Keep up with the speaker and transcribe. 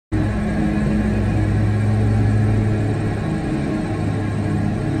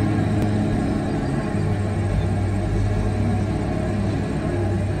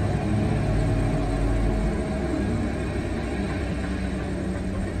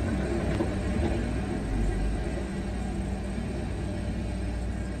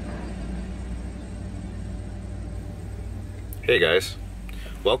Hey guys,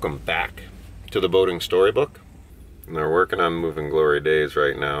 welcome back to the Boating Storybook. And they're working on moving Glory Days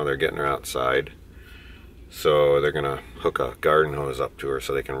right now. They're getting her outside. So they're going to hook a garden hose up to her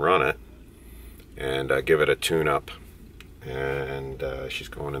so they can run it and give it a tune-up. And she's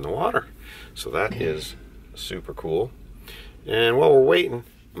going in the water. So that is super cool. And while we're waiting,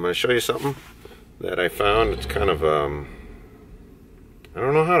 I'm going to show you something that I found. It's kind of, I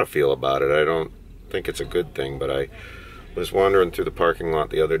don't know how to feel about it. I don't think it's a good thing, but I was wandering through the parking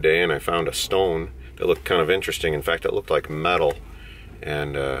lot the other day and I found a stone that looked kind of interesting. In fact, it looked like metal,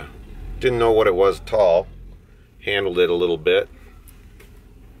 and didn't know what it was at all. Handled it a little bit,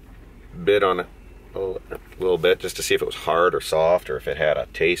 bit on it a little bit just to see if it was hard or soft or if it had a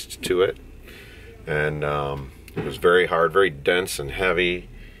taste to it. And it was very hard, very dense and heavy.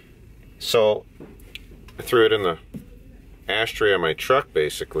 So I threw it in the ashtray of my truck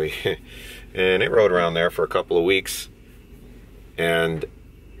basically and it rode around there for a couple of weeks. And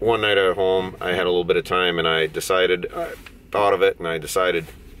one night at home, I had a little bit of time and I thought of it and I decided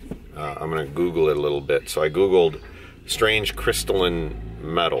I'm going to Google it a little bit. So I Googled strange crystalline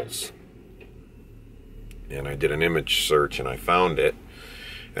metals. And I did an image search and I found it.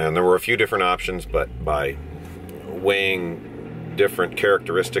 And there were a few different options, but by weighing different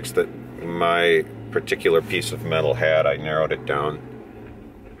characteristics that my particular piece of metal had, I narrowed it down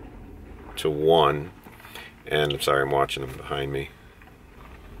to one. And I'm sorry, I'm watching him behind me.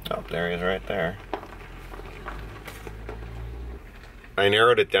 Oh, there he is right there. I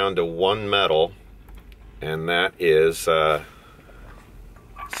narrowed it down to one metal, and that is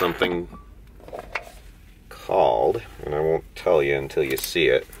something called, and I won't tell you until you see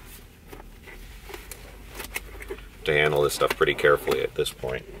it. To handle this stuff pretty carefully at this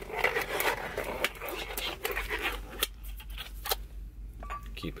point.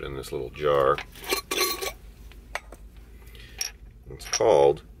 Keep it in this little jar. It's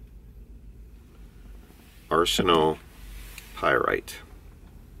called Arsenopyrite.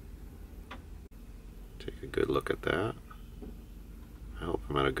 Take a good look at that. I hope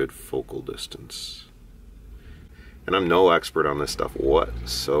I'm at a good focal distance. And I'm no expert on this stuff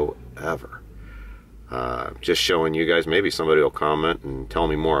whatsoever. Just showing you guys, maybe somebody will comment and tell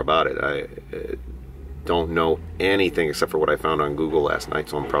me more about it. I don't know anything except for what I found on Google last night,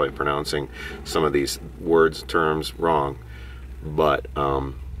 so I'm probably pronouncing some of these words, terms wrong. But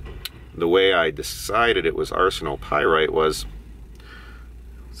the way I decided it was arsenopyrite was,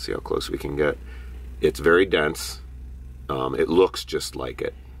 let's see how close we can get. It's very dense. It looks just like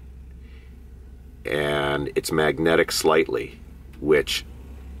it. And it's magnetic slightly, which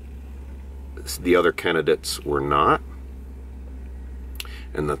the other candidates were not.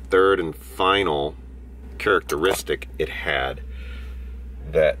 And the third and final characteristic it had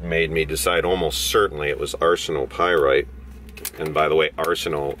that made me decide almost certainly it was arsenopyrite. And by the way,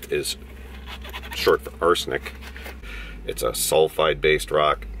 arseno is short for arsenic. It's a sulfide-based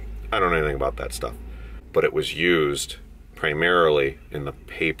rock. I don't know anything about that stuff. But it was used primarily in the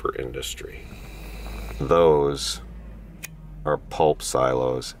paper industry. Those are pulp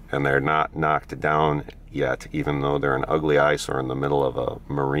silos, and they're not knocked down yet, even though they're an ugly eyesore in the middle of a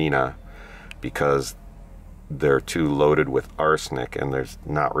marina, because they're too loaded with arsenic and there's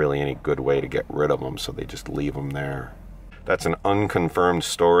not really any good way to get rid of them, so they just leave them there. That's an unconfirmed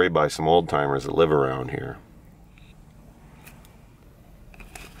story by some old timers that live around here.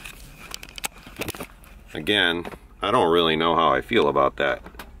 Again, I don't really know how I feel about that.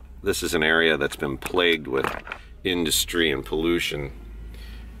 This is an area that's been plagued with industry and pollution,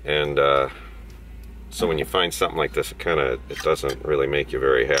 and so when you find something like this, it doesn't really make you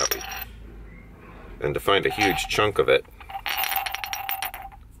very happy. And to find a huge chunk of it,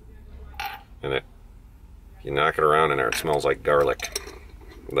 and you knock it around in there, it smells like garlic.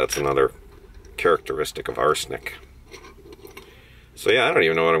 That's another characteristic of arsenic. So yeah, I don't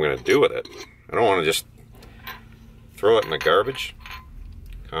even know what I'm going to do with it. I don't want to just throw it in the garbage.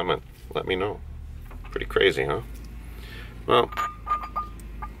 Comment, let me know. Pretty crazy, huh? Well,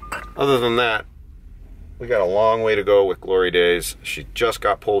 other than that, we got a long way to go with Glory Days. She just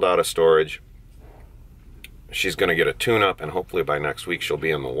got pulled out of storage. She's going to get a tune-up, and hopefully by next week she'll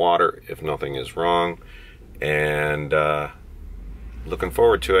be in the water if nothing is wrong. And looking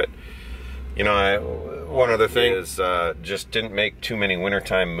forward to it. You know, one other thing is just didn't make too many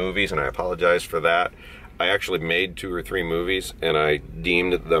wintertime movies, and I apologize for that. I actually made 2 or 3 movies, and I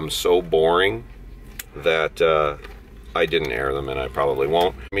deemed them so boring that I didn't air them, and I probably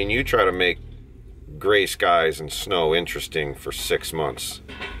won't. I mean, you try to make gray skies and snow interesting for 6 months.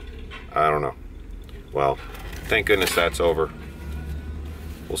 I don't know. Well, thank goodness that's over.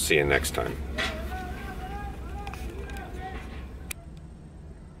 We'll see you next time.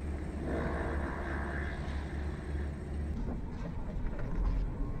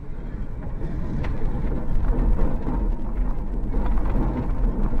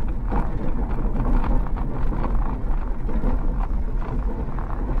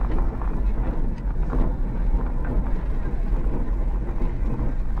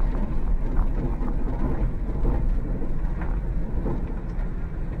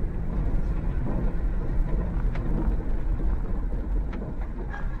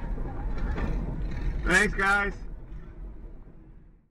 Thanks, guys.